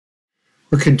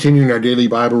We're continuing our daily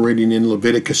Bible reading in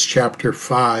Leviticus chapter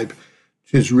 5,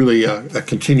 which is really a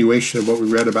continuation of what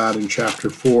we read about in chapter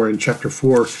 4. In chapter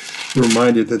 4, we're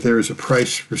reminded that there is a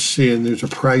price for sin. There's a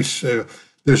price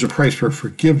for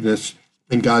forgiveness,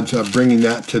 and God's bringing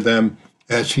that to them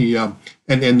as He and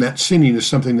that sinning is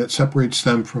something that separates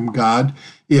them from God.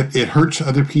 It hurts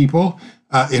other people.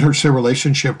 It hurts their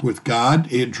relationship with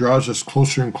God. It draws us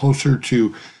closer and closer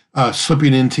to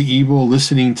slipping into evil,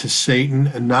 listening to Satan,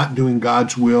 and not doing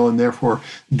God's will, and therefore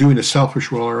doing a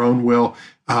selfish will, our own will,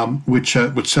 which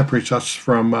separates us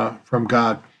from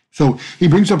God. So he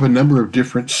brings up a number of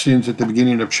different sins at the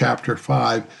beginning of chapter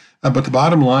 5, but the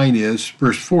bottom line is,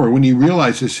 verse 4, when he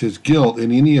realizes his guilt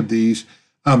in any of these,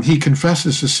 he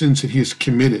confesses the sins that he has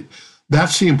committed.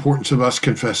 That's the importance of us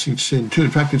confessing sin too.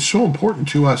 In fact, it's so important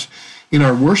to us in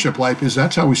our worship life, is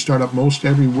that's how we start up most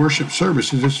every worship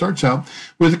service. Is it starts out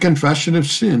with a confession of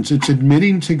sins. It's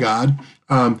admitting to God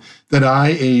that I,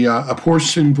 a poor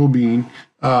sinful being,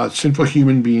 sinful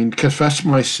human being, confess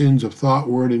my sins of thought,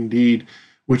 word, and deed,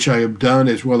 which I have done,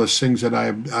 as well as things that I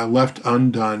have left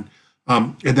undone.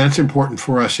 And that's important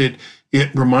for us. It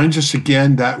reminds us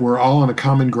again that we're all on a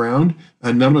common ground,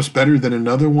 none of us better than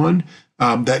another one,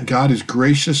 that God is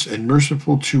gracious and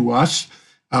merciful to us.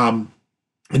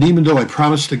 And even though I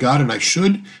promised to God, and I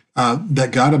should, that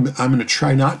God, I'm going to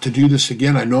try not to do this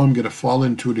again. I know I'm going to fall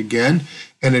into it again.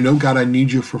 And I know, God, I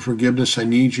need you for forgiveness. I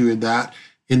need you in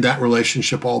that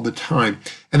relationship all the time.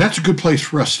 And that's a good place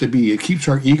for us to be. It keeps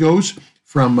our egos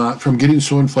from getting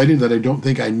so inflated that I don't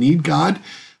think I need God.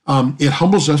 It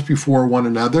humbles us before one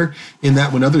another, in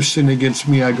that when others sin against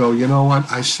me, I go, you know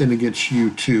what? I sin against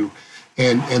you too.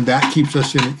 And that keeps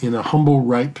us in a humble,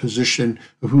 right position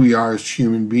of who we are as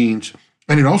human beings.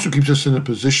 And it also keeps us in a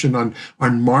position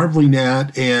on marveling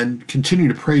at and continue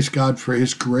to praise God for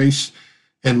His grace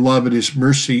and love and His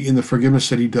mercy in the forgiveness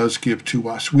that He does give to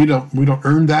us. We don't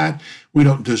earn that. We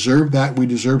don't deserve that. We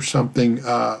deserve something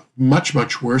much,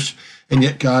 much worse. And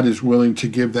yet God is willing to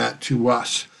give that to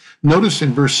us. Notice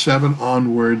in verse 7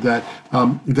 onward that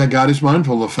God is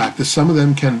mindful of the fact that some of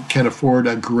them can afford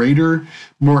a greater,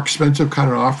 more expensive kind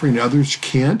of offering, others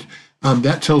can't.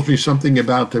 That tells me something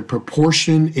about the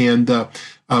proportion and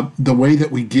the way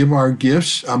that we give our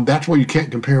gifts. That's why you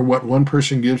can't compare what one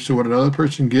person gives to what another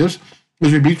person gives,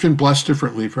 because we've each been blessed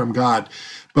differently from God.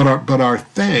 But our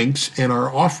thanks and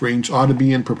our offerings ought to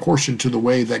be in proportion to the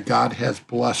way that God has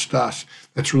blessed us.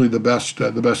 That's really the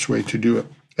best way to do it.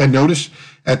 And notice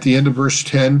at the end of verse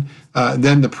 10,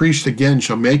 then the priest again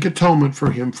shall make atonement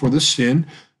for him for the sin,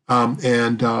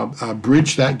 and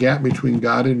bridge that gap between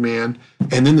God and man,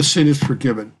 and then the sin is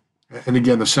forgiven. And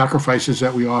again, the sacrifices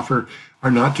that we offer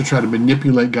are not to try to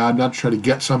manipulate God, not to try to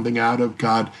get something out of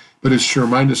God, but it's to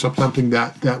remind us of something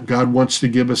that God wants to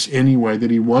give us anyway,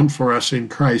 that He won for us in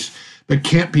Christ, but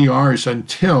can't be ours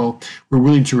until we're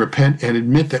willing to repent and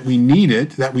admit that we need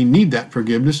it, that we need that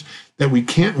forgiveness, that we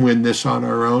can't win this on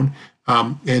our own,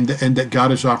 and that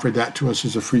God has offered that to us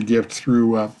as a free gift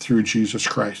through Jesus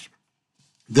Christ.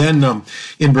 Then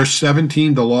in verse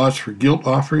 17, the laws for guilt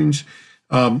offerings.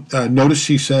 Notice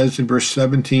he says in verse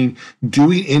 17,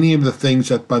 doing any of the things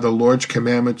that by the Lord's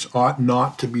commandments ought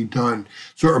not to be done.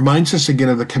 So it reminds us again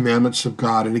of the commandments of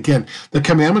God. And again, the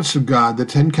commandments of God, the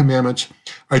 10 commandments,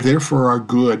 are there for our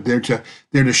good. They're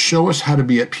to show us how to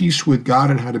be at peace with God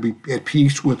and how to be at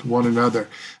peace with one another.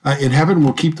 In heaven,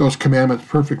 we'll keep those commandments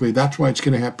perfectly. That's why it's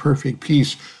going to have perfect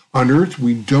peace. On earth,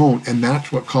 we don't, and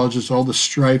that's what causes all the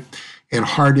strife and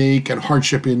heartache and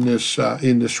hardship in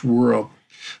this world.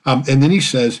 And then he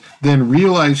says, then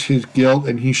realize his guilt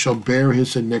and he shall bear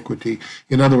his iniquity.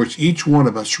 In other words, each one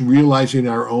of us realizing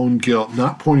our own guilt,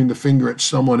 not pointing the finger at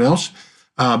someone else,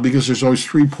 because there's always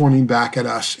three pointing back at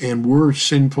us, and we're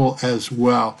sinful as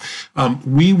well.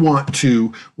 We want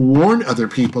to warn other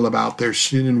people about their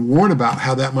sin and warn about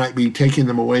how that might be taking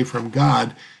them away from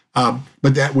God,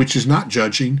 but that which is not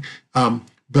judging.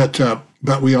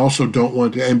 But we also don't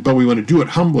want to, but we want to do it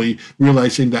humbly,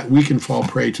 realizing that we can fall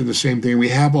prey to the same thing we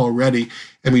have already,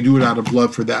 and we do it out of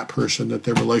love for that person, that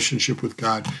their relationship with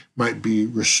God might be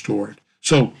restored.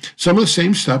 So some of the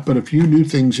same stuff, but a few new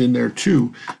things in there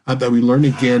too, that we learn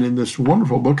again in this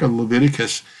wonderful book of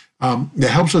Leviticus, that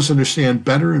helps us understand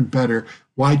better and better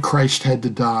why Christ had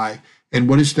to die, and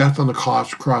what his death on the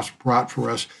cross brought for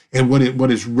us, and what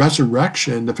his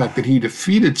resurrection, the fact that he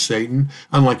defeated Satan,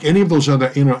 unlike any of those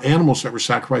other animals that were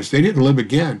sacrificed, they didn't live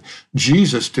again.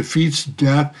 Jesus defeats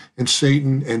death and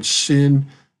Satan and sin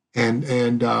and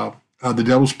the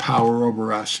devil's power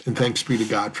over us, and thanks be to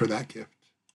God for that gift.